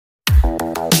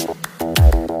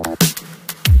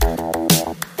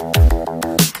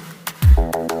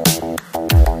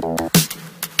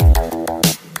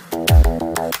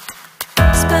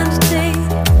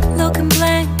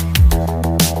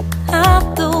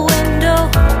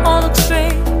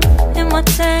my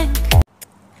tank.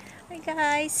 Hi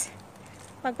guys,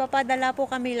 magpapadala po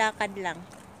kami, lakad lang.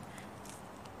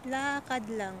 Lakad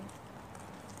lang.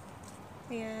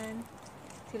 Ayan,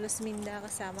 si Luzminda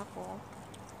kasama ko.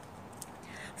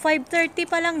 5:30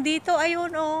 pa lang dito,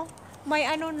 ayun oh. May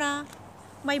ano na,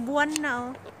 may buwan na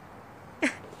oh.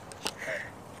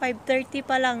 5:30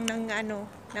 pa lang ng ano,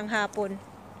 ng hapon.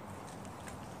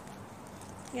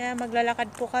 Yan, maglalakad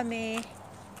po kami.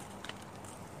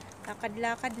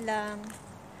 Lakad-lakad lang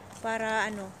para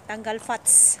ano, tanggal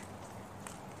fats.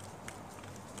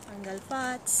 Tanggal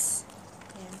fats.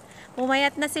 Yan.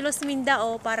 Pumayat na si Luzminda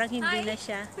oh, parang hindi na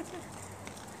siya.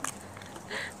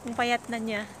 Pumayat na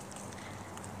niya.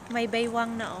 May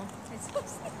baywang na oh.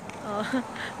 Oh,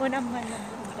 unang man na.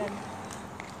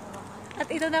 At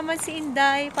ito naman si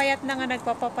Inday, payat na nga,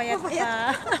 nagpapapayat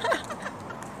pa.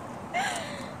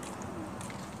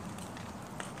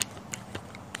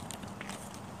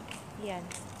 Yan.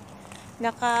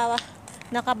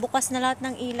 Nakabukas na lahat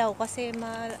ng ilaw kasi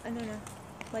ano na,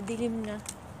 madilim na.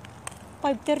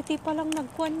 5:30 pa lang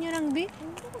nagkuhan niya ng bi.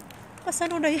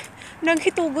 Pasano na yan?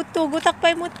 Naghitugot-tugot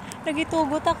takpay mo.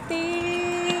 Naghitugot ti.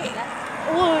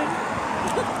 Uy.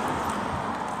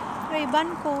 Ray-ban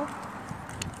ko.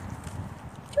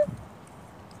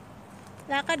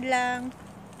 Lakad lang.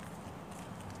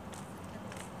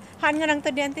 Han nga lang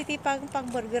to diyan titi pag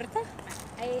burger ta.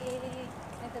 Ay,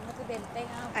 nagtag mo to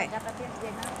benteng ang pagdapat yan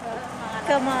dyan mga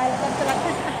Kamal kan talaga.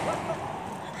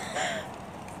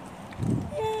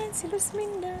 Yan si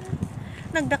Luzminda.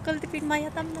 Nagdakal ti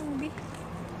pinmayatam ng bi.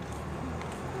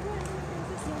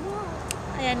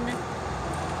 Ayan na.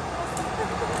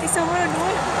 Isumunod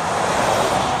mo.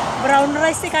 Brown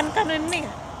rice ikan kanan ni.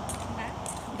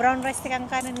 Brown rice ikan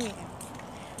kanan ni.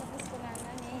 tapos ko nga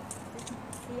nga ni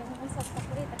yung usap sa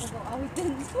kulit ako daw awit din.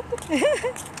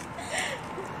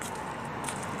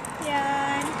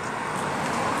 Yan.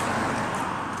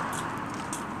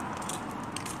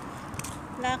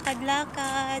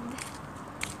 Lakad-lakad.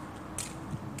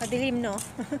 Madilim, no?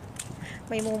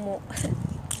 May mumu.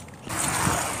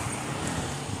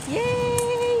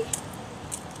 Yay!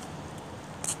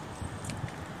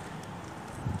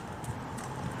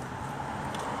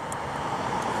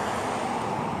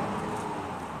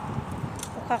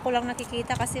 Mukha ko lang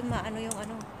nakikita kasi maano yung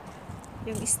ano,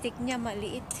 yung stick niya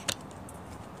maliit.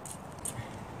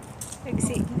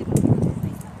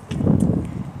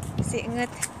 Singet.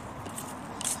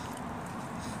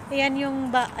 Ayan yung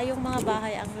mga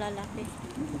bahay ang lalaki.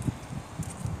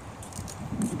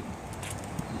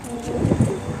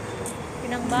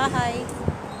 Pinang bahay.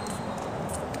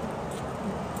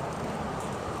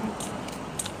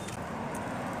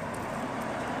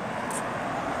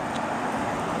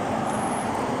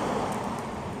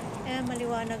 Ayan,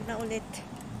 maliwanag na ulit.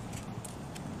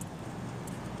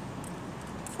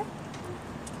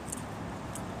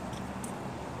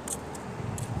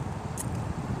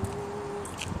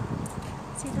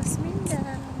 Si Luzminda.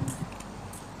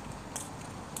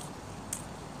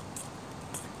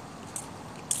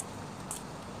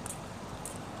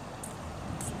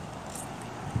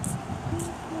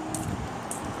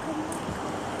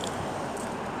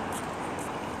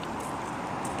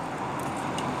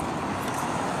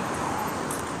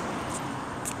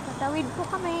 Tawid po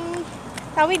kami.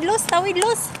 Tawid los, tawid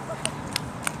los.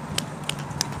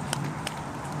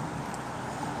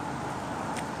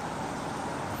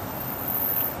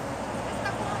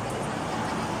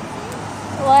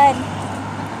 One.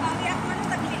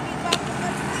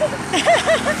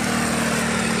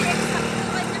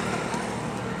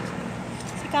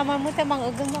 Si kamar mo tamang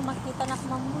ugang na makita na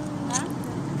kamar mo. Ha?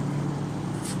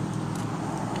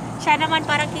 Siya naman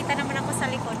parang kita naman ako sa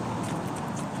likod.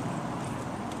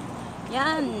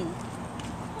 Yan.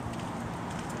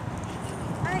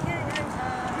 Ay,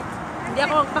 Hindi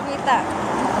ako magpakita.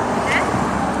 Ha?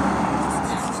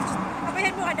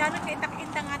 Kabayan mo kadano kay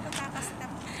tak-inta nga to kakasta.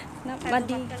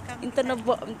 Madi. Ito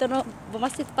na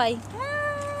bumasit pa eh.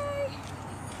 Hi!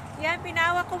 Yan,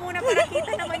 pinawa ko muna para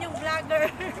kita naman yung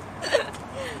vlogger.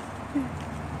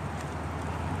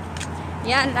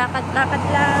 Yan, lakad-lakad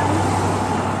lang.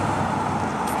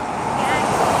 Yan.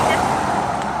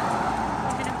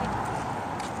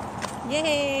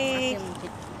 Yay!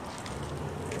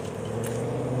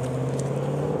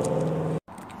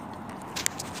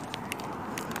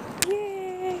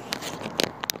 Yay!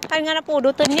 Kan nga na po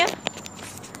duton niya?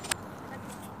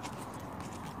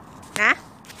 Ha?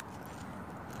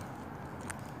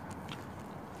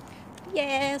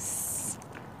 Yes!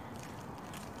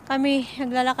 Kami,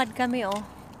 naglalakad kami oh.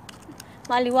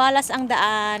 Maliwalas ang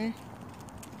daan.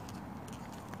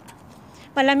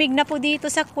 Malamig na po dito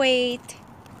sa Kuwait.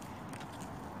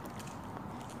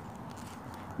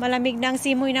 Malamig na ang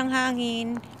simoy ng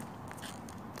hangin.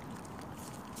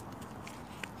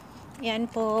 Yan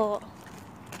po.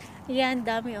 Yan,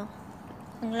 dami oh.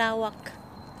 Ang lawak.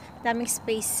 Daming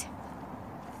space.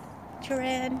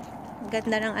 Churen.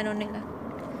 Ganda ng ano nila.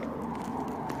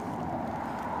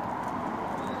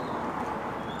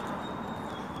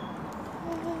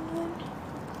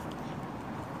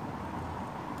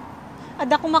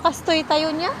 Ada ko makastoy tayo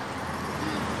niya.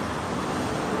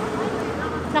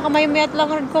 Nakamaymayat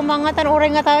lang rin ko mga tanuray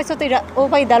nga tayo. So,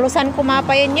 okay, dalusan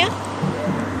kumapayan niya.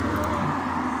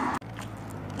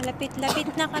 Malapit-lapit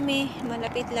na kami.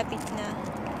 Malapit-lapit na.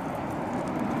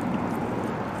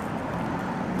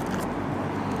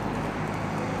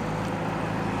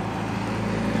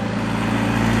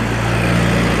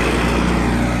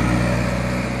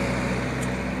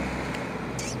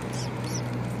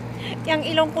 Yung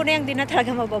ilong ko na yung di na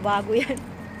talaga mababago yan.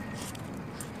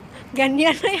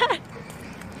 Ganyan na yan.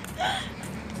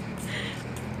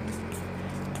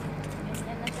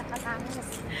 Ganyan na siya katangos.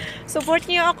 Support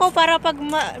niyo ako para pag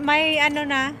may ano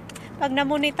na, pag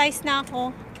na-monetize na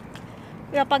ako,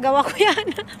 pagawa ko yan.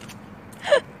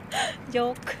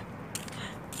 Joke.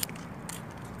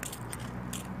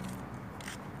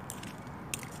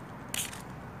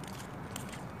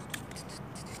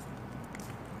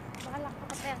 Bahala ka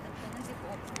pa tayo. Nandito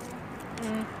po.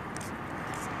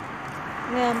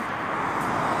 Yan.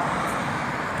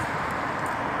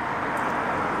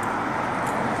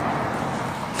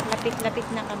 Lapit-lapit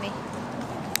na kami.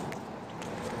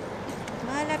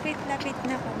 Malapit-lapit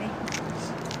na kami.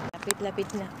 Lapit-lapit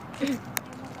na.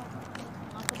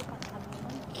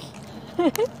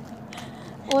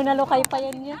 Nalukay pa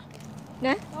yan niya.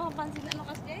 Na? Oh, pansin na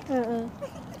lukas dyan. Oo.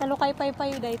 Nalukay pa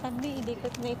yun dahil tabi.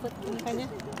 Idikot na ikot yung kanya.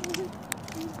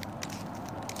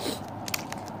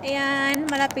 Ayan,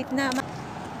 malapit na.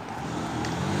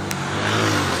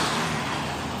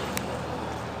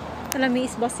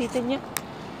 Alamis basitin niya.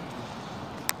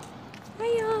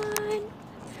 Ayan.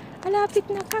 Malapit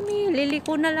na kami.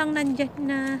 Liliko na lang nandyan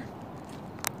na.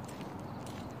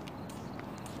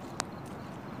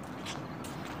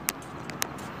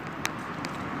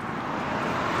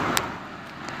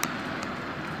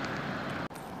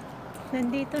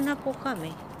 Nandito na po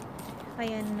kami.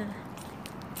 Ayan na.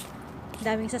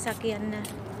 Daming sasakyan na.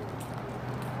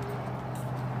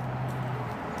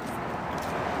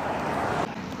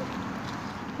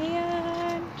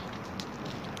 Ayan.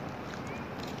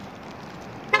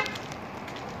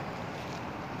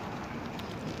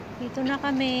 Dito na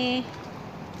kami.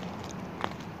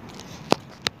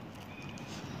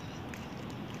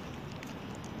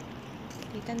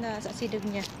 Kita na sa sidog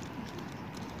niya.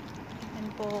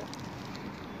 Ayan po.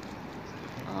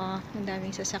 Ang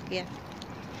daming sasakyan.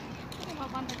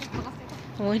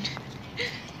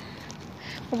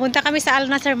 Pupunta kami sa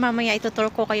Al-Nasser mamaya. Itutur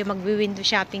ko kayo, magwi-window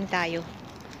shopping tayo.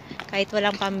 Kahit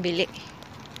walang pambili.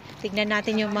 Tignan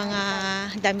natin yung mga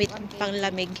damit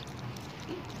panglamig.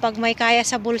 Pag may kaya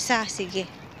sa bulsa, sige.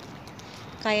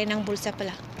 Kaya ng bulsa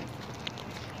pala.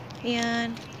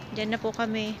 Ayan. Diyan na po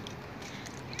kami.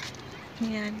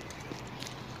 Ayan.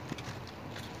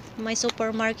 May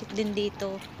supermarket din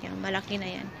dito. Yan, malaki na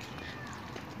yan.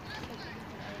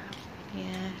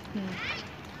 Ayan.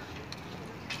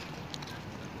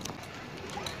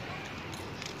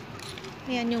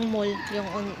 Ayan yung mall. Yung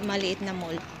maliit na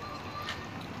mall.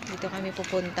 Dito kami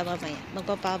pupunta mamaya.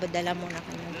 Magpapadala muna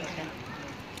kami ng pera.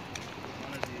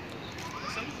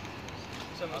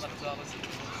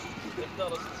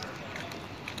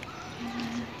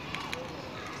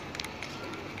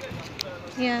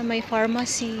 Yeah, may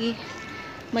pharmacy.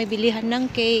 May bilihan ng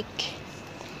cake.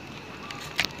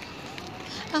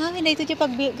 Dito siya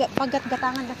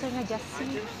paggatgatangan na nga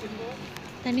Jassi.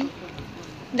 Tani?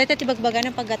 Dito tibagbaga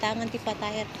ng paggatangan ti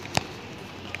patayat.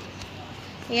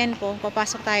 Ayan po,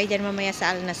 papasok tayo dyan mamaya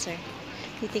sa Al-Nasser.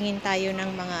 Titingin tayo ng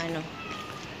mga ano,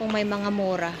 kung may mga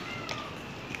mura.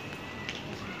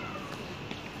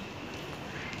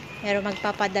 Pero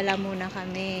magpapadala muna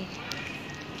kami.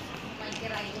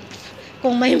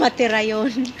 Kung may matira yun.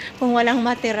 Kung walang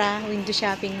matira, window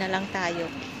shopping na lang tayo.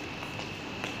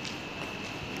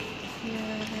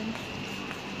 Yan.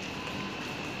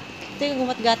 Ito yung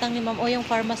gumatgatang ni ma'am. O yung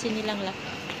pharmacy nilang la.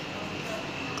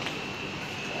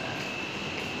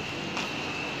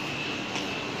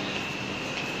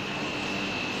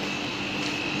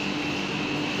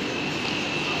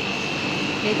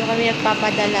 Dito kami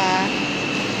nagpapadala.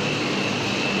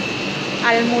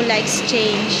 Almula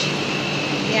Exchange.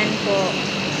 Yan po.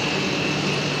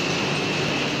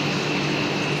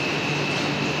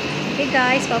 Okay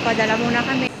guys, papadala muna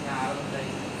kami.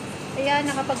 Ayan,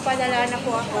 nakapagpadala na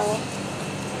po ako.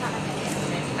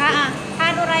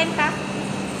 Magkano rin ka?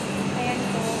 Ayan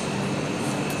po.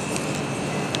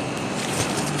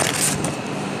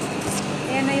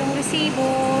 Ayan na yung resibo.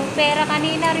 Pera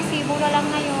kanina, resibo na lang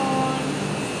ngayon.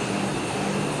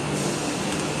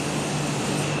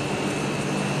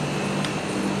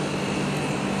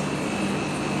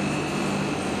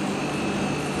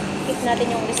 Keep natin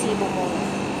yung resibo mo.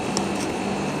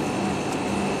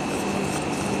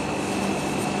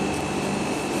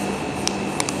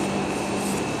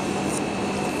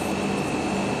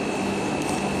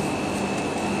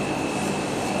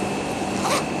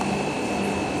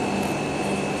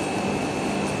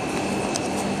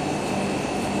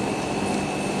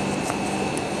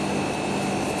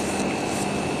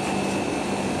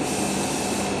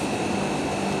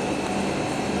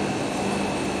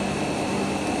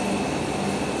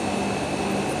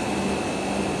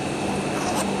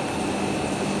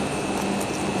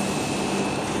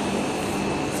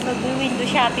 Mag-window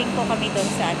shopping po kami doon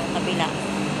sa kabila.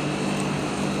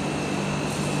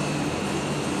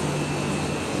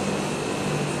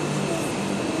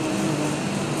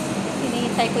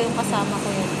 Hinihintay ko yung kasama ko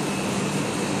yun.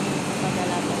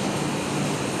 Padala ko.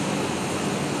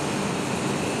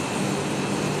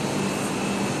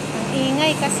 Ang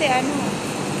ingay kasi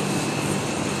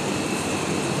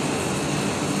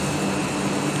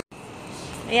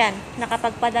Ayan,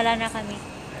 nakapagpadala na kami.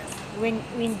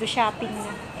 Window shopping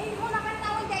na.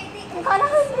 Ang kala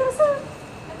ko yung sir.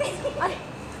 Ay,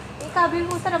 ikabil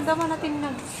mo sa ramdaman natin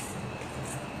nag.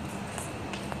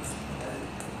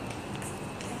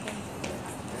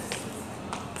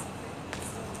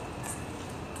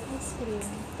 Ice cream,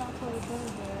 taco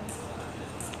burger.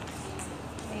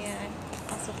 Ayan,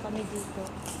 pasok kami dito.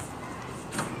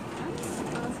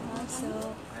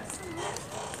 Pasok.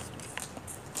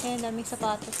 Ayan, daming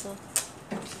sapatos oh.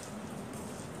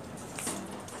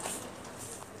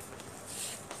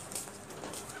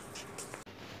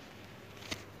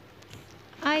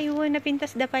 Ay,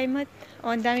 napintas da paimot.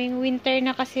 O, ang daming winter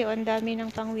na kasi. O, ang dami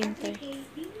ng pang winter.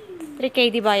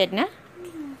 3KD bayad na?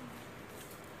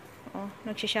 O,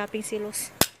 nagsha-shopping si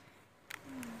Luz.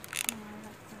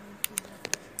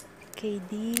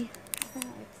 KD.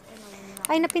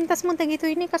 Ay, napintas mo tagito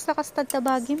yun eh. Kasta-kastad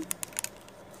tabagim.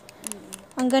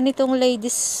 Ang ganitong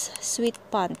ladies sweet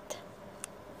pant.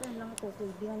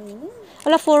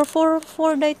 Ala,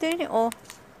 444 dito yun eh. Oh,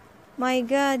 my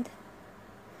God.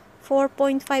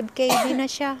 4.5 KD na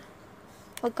siya.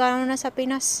 Magkano na sa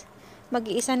Pinas?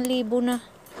 Mag-1,000 na.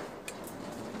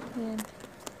 Ayan.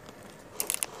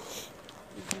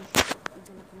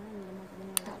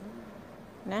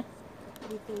 Na?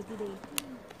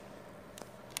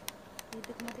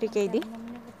 3KD?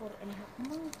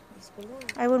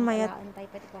 Ayun mayat.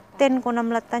 10 ko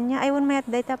namlatan niya. Ayun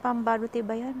mayat data pambado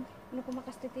tiba yan. Ano ko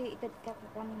makastiti itad ka ko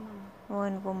kami ma'am.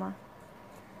 Ayun po ma.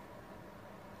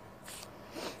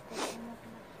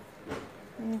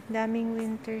 Daming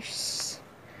winter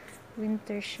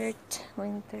shirt,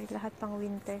 winter, lahat pang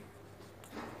winter.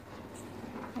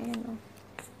 Ayan oh.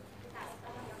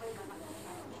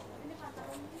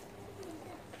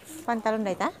 Pantalon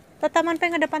dahil ta? Tataman pa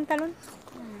yung ada pantalon.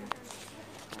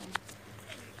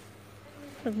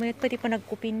 Nagmayat pati pa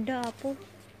nagkupinda po.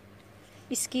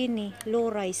 Skinny,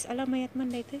 low rise. Alam mayat man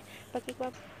dahil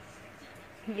pakikwap.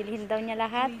 Bilhin daw niya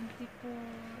lahat.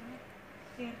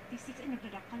 24, 36. Ay,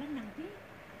 nagdadakalan lang din.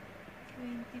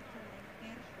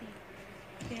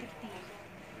 24, 30, 30.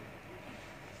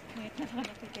 Mayat na naman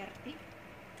ito 30.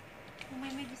 Kung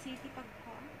may city pag ko.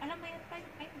 Alam mayat pa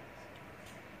yun. Ay,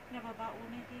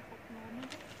 nababaunay ito yung kuklunod.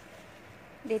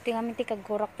 Dito nga minti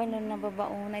kagkurak pa nun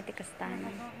nababaunay ti kastanan.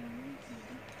 Nababaunay.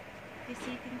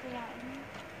 Visiting ko lang.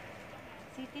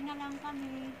 City na lang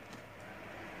kami.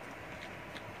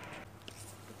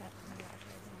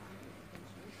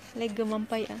 Like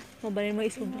gumampay Mabalin mo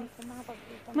isubli.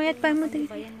 Mayat pa mo ti.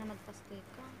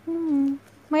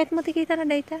 Mayat mo ti kita na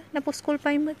dayta. Napos school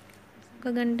pa mo.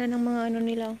 Kaganda ng mga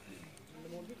nila.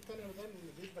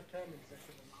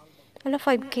 Ala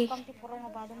 5K.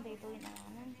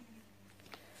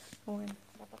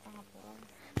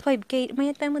 5K.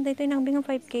 Mayat pa mo dayta nang bingang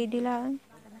 5K dilaan.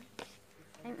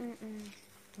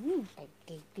 5K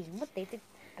timot dayta.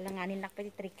 Alanganin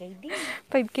nakpati 3KD.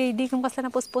 5KD kung kasa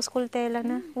napuspos school tela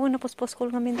na. Napuspos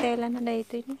school ngamin tela na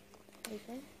dayto ni.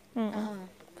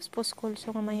 Puspos school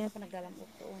so ngamayat.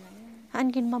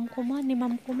 Haan kin ma'am ko ma, ni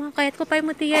ma'am ko ma. Kayat ko pa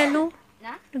mo ti yellow.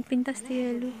 Nagpintas ti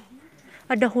yellow.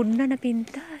 Adahon na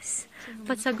napintas.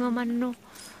 Patsag naman no.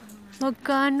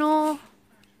 Magkano?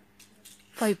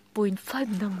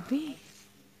 5.5 nang be.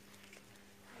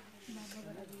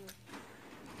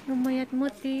 Numayat mo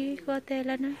ti ko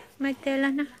tela na. May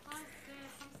tela na.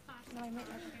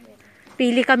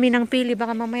 Pili kami ng pili.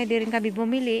 Baka mamaya di rin kami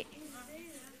bumili.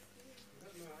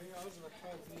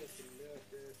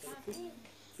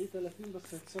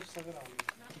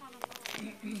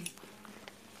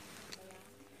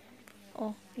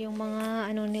 Oh, yung mga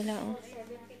ano nila, oh.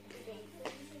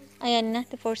 Ayan na,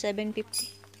 for 750.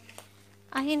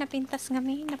 Ay, napintas nga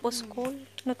mi, napuskol.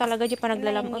 No talaga, di pa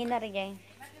naglalamog.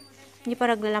 Di pa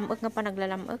naglalamog nga pa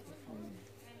naglalamog.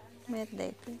 Mayat da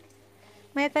ito.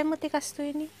 Mayat pa mo tikas to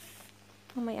yun eh.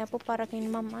 May apo para kin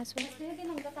mamaso.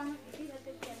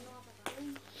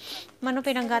 Mano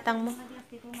pinanggatang mo?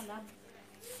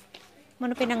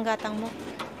 Mano pinanggatang mo?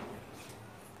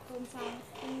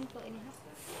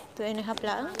 2.5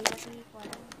 lang?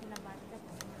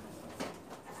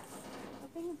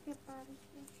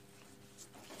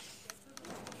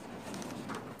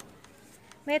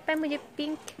 Mayat pa mo yung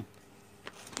pink.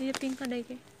 Yung pink ka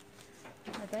dahil.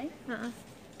 Atay?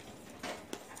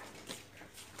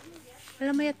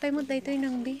 Alam mayat pa mo dahil ito yung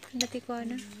nangbi. Dati ko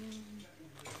na.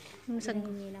 Musag.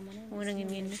 Oo,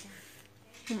 nangingin na.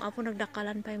 Apo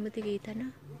nagdakalan pa mo tigita na.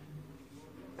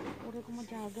 Uri ko mo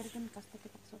jagger kan kasta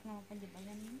kitaksok na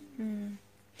pandibayan.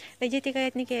 Dahil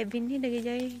kayat ni Kevin ni dahil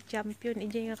jay champion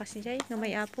ijay nga kasi jay nga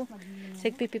may apo.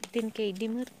 Sagpi 15 KD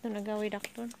mo ito nagaway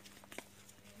dakton.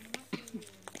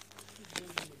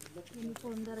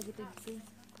 Uniform dara gitu gitu.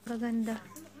 Kaganda.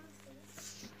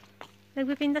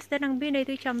 Nagpipintas din ng bin,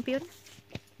 ito yung champion.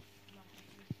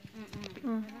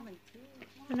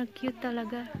 Nag-cute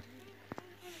talaga.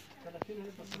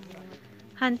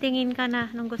 Huntingin ka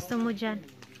na nung gusto mo dyan.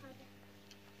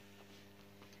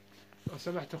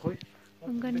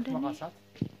 Ang ganda niya.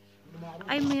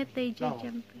 Ay, may tayo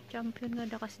dyan. Champion nga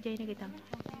dakas dyan na kita.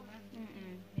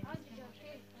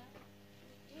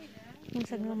 Yung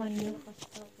sagnaman nyo.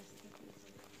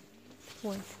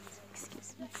 Wait.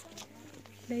 Excuse me.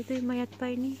 Dahil ito yung mayat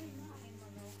pa ini.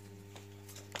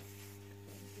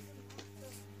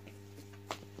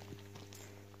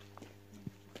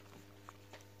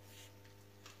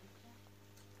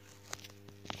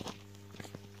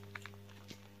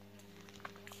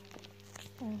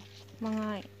 Oh,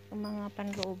 mga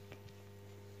panloob.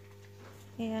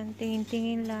 Ayan,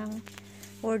 tingin-tingin lang.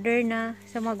 Order na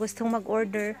sa mga gustong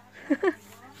mag-order.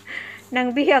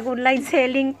 Nang bihag online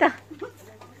selling ta.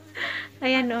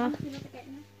 Ayan oh.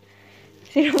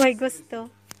 Sino may gusto?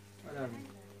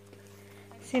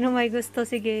 Sino may gusto?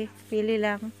 Sige, pili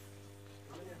lang.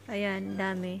 Ayan,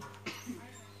 dami.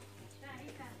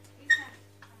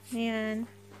 Ayan.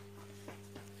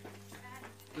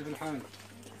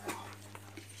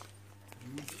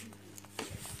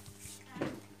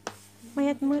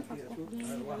 Mayat mo.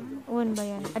 Uwan ba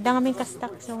yan? Adang aming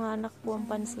kastak so nga anak po ang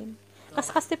pansin.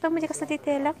 Kas-kaste pa mo dyan kas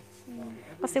natitela.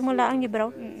 Kasi mula ang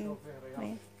gibraw.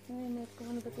 Ayan.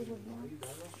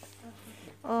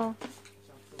 Oh.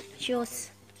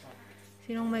 Shoes.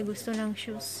 Sinong may gusto ng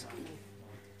shoes?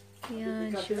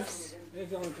 Ayan, shoes.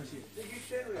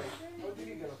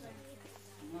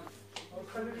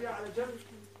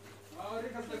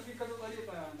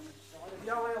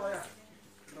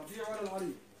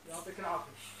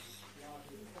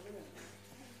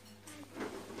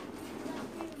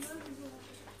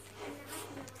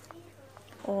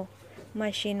 Oh,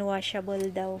 machine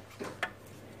washable daw.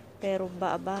 Pero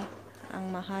baba ang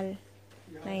mahal.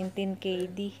 19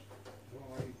 KD.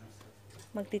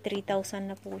 Magti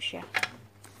 3,000 na po siya.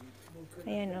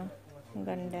 Ayan oh, ang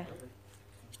ganda.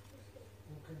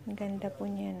 Ang ganda po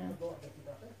niya na.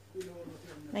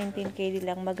 19 KD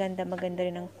lang, maganda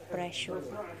rin ang presyo.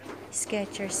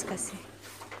 Skechers kasi.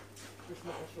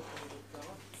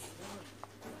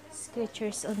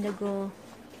 Skechers on the go.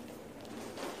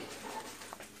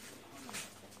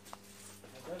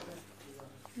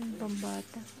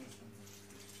 Pambata.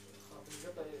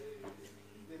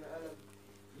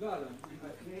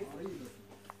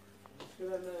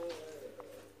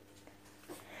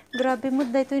 Grabe mo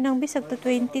dahil ito yung bisag to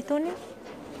 22 na.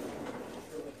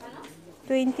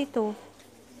 22.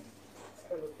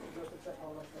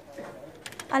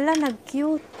 Ala,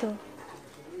 nag-cute.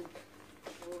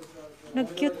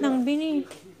 Nag-cute ng bini.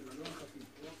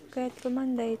 Kahit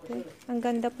kumanda ito eh. Ang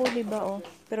ganda po, diba oh.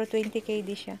 Pero 20 KD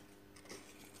siya.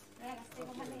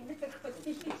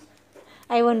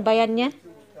 Aywan bayan niya.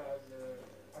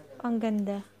 Ang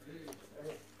ganda.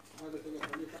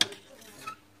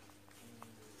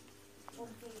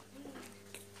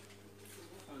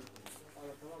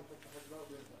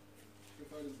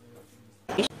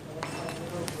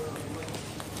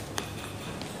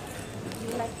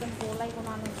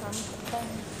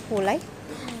 Kulay?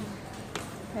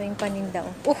 Kaming paninda.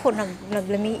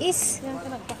 Naglamiis. Yan ka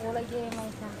nagpakulay di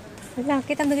may isa. Wala,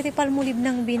 kita magiging palmulib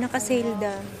ng binaka-sale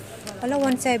da. Ala,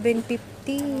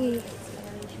 1,750.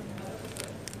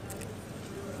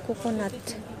 Coconut.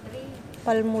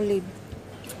 Palmolive.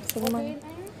 Tigman.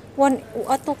 2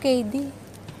 KD.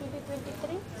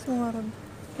 2023. So, nga ron.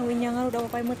 Nawin niya nga ron. Ako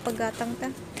kayo mo't paggatang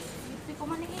ta. Hindi ko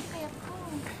maniin kaya ko.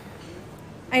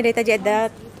 Ay, dahil tayo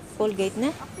that Colgate na.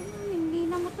 Ako hindi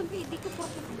na mo ito. Hindi ko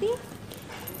 450.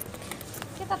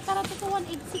 Kaya tatara ito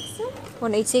 186 yun.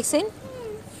 186 in?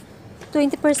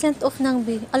 20% off ng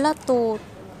bi. Ala to.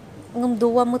 Ang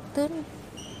duwa mo ito.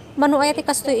 Mano ay ati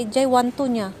kastoy ijay 1-2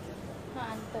 niya.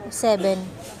 Haan to. 7.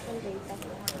 Apple data.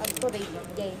 Apple data.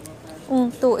 Jay.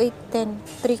 2, 8, 10.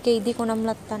 3 KD ko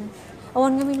namlatan.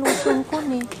 Awan nga may lotion ko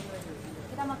ni.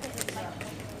 Kita makikita kayo.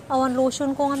 Awan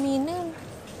lotion ko nga minin.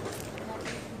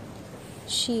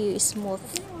 She is smooth.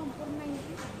 Ano,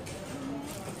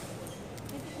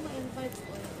 490. Ito ko ma-invite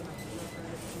ko.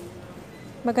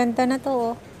 Maganda na to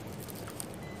oh.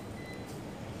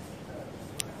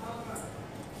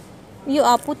 Yung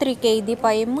apo 3 KD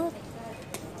pa mo.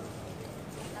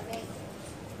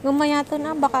 Gumaya to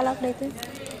na. Baka lang dito. Ito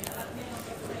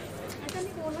ni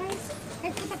kulay.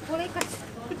 Kahit ito kulay kasi.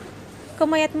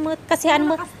 Kumayat mo. Kasi haan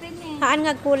mo. Kastin eh. Haan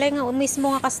nga kulay nga.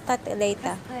 Mismo nga kastat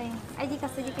data. Ay, di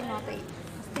kasi di kinoto eh.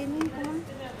 Kastin mo yun.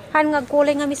 Haan nga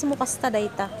kulay nga mismo kasta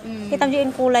data. Kita mo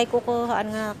yung kulay ko ko.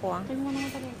 Haan nga ako ah. Ito mo naman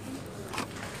talaga ito.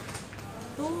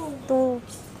 To.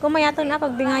 Kumaya to na.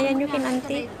 Pagbingayan nyo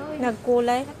kinanti.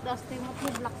 Nagkulay. Kastin mo ito.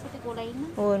 Black sa kulay na.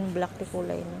 Oo, black ti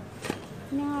kulay na.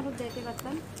 Ini nga rin dito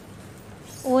batan.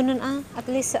 Oo, nun ah. At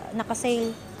least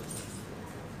nakasale.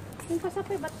 Yung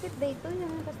kasapay batkit dito.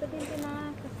 Yung kasta din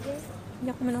pinakasya.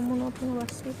 Yak man ang muna ito na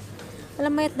basket.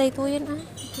 Alam mayat dito yan ah.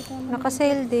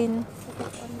 Nakasale din.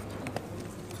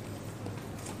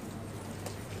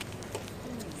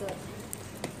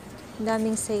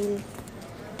 Daming sale.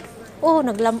 Oh,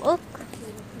 naglamok.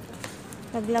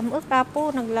 Naglamok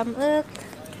apo, naglamok.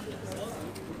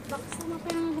 Baksa mo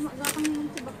pa yung gumagakang yung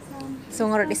si Baksa.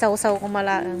 So nga rin isaw-saw ko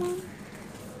malaang.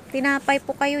 Tinapay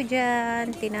po kayo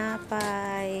dyan.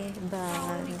 Tinapay.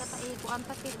 Buns. Katai ko ang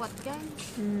tatibot dyan.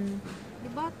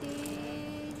 Diba ti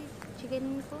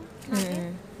chicken ko?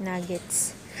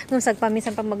 Nuggets. Nung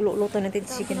sagpaminsan pag magluluto natin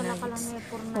chicken Wala ka lang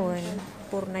nuggets. na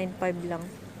 495 lang.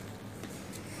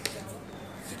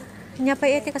 Nya pa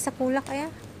iti ka sa kulak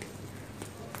kaya?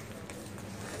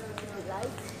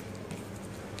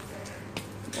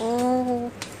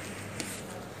 Oh.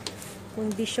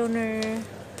 Conditioner.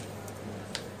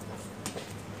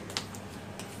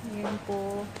 Ayan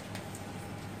po.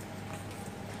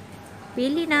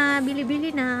 Bili na. Bili-bili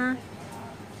na.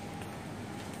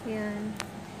 Ayan.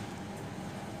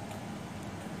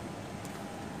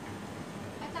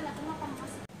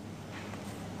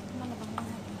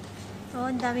 Oh,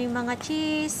 ang daming mga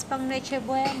cheese. Pang Noche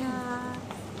Buena.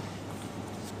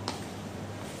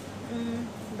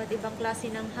 Iba't ibang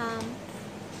klase ng ham.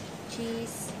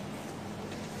 Cheese.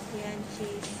 Ayan,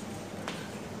 cheese.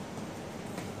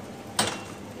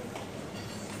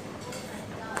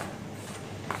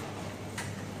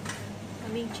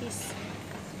 Daming cheese.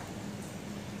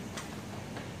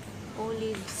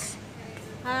 Olives.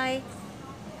 Hi.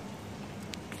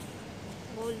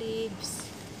 Olives.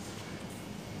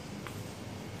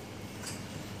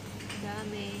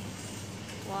 Dami.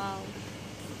 Wow.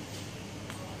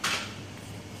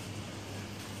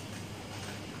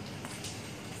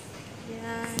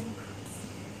 Yan.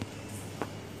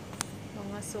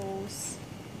 Mga sauce.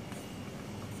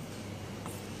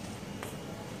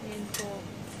 Yan po.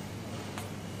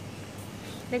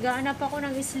 Nagaanap ako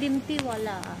ng slim tea.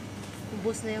 Wala.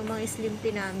 Ubos na yung mga slim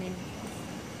tea namin.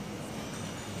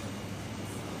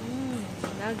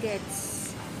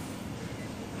 Nuggets.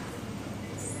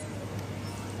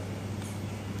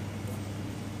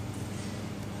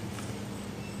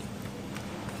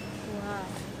 Wow.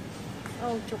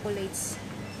 Oh, chocolates.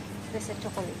 There's a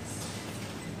chocolates.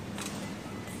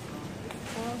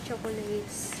 Oh,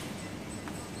 chocolates.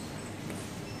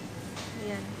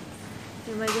 Ayan.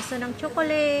 Yung may gusto ng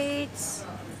chocolates.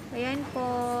 Ayan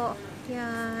po.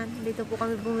 Yan. Dito po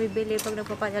kami bumibili pag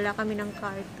nagpapadala kami ng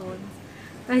carton.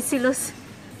 Ay, silos.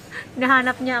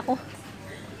 Nahanap niya ako.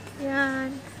 Yan.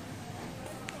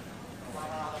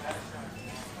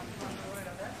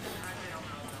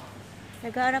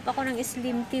 Naghahanap ako ng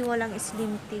slim tea. Walang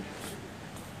slim tea.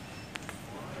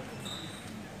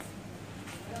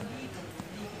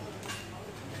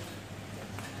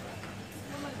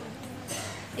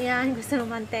 Ayan. Gusto ng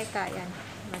manteka. Ayan.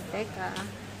 Manteka.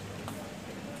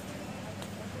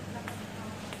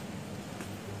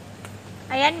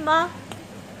 Ayan mo.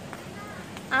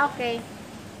 Ah, okay.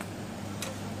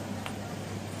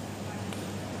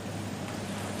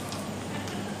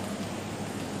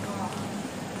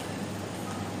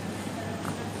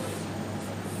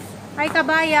 Hi,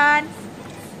 kabayan.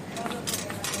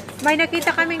 May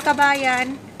nakita kaming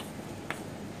kabayan.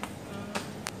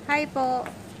 Hi po.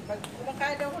 Pag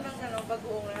kumakain daw ako ng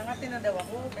bagoong, nangatin na daw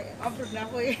ako. Kaya abroad na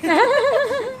ako eh.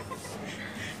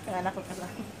 Ang anak ko pala.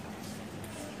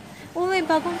 Oh, may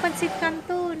bagong pansit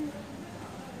canton.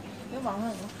 Yung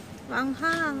manghang. Oh.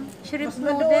 Maanghang. Shrimp Mas na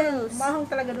doon, noodles. mahang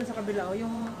talaga doon sa kabila. Oh.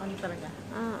 Yung ano talaga.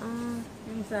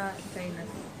 Yung sa China.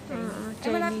 Eh,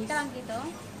 malapit ka lang dito?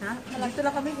 Ha? Dito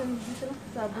lang kami. Dito lang.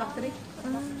 Sa Block 3.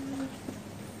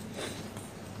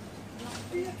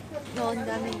 Doon,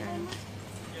 dami na.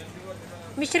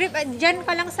 May shrimp, dyan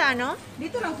ka lang sa ano?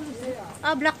 Dito lang.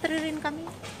 Block 3 rin kami.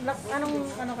 Block,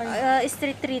 ano kayo?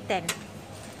 Street 310.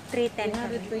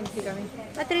 310 kami.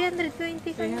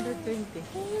 320 kami. 320 kami.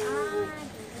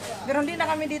 320. Pero hindi na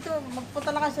kami dito. Magpunta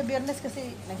lang kami sa Biyernes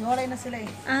kasi naghiwalay na sila eh.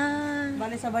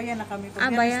 Bali sa bayan na kami. Pag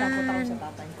Biyernes bayan. na punta kami sa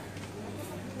tatay.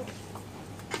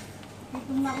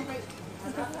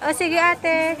 Sige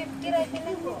ate.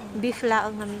 Beef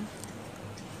laang kami.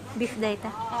 Beef data.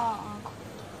 Oo.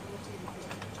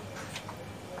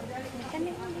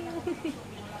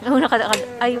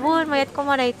 Ayun, mayat ko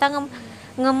manayta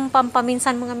ngam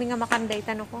pampaminsan mga nga makanday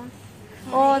tanong ko.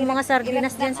 Mga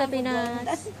sardinas dyan sa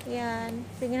Pinas. Yan,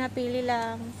 sige na pili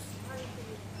lang.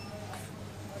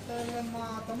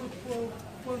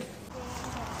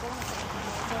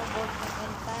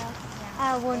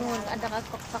 Won, ada ka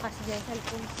pakas dyan.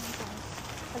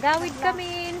 Agawid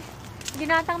kami.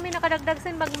 Ginatang mi nakadagdag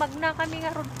sin magmag na kami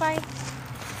nga road fight.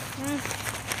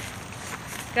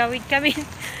 Gawid kami.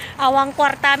 Awang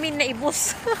kwartamin na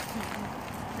ibus.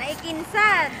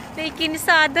 Naikinsad.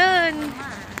 Naikinsadan.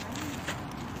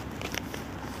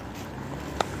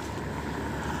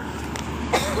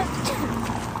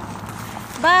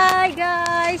 Bye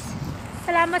guys.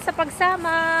 Salamat sa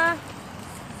pagsama.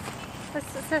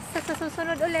 Sa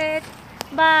susunod ulit.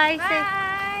 Bye.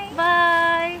 Bye.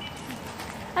 Bye.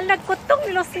 Ang nagkutong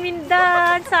ni Los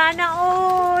Mindan. Sana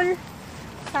all.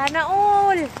 Sana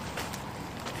all.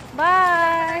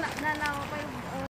 Bye. Na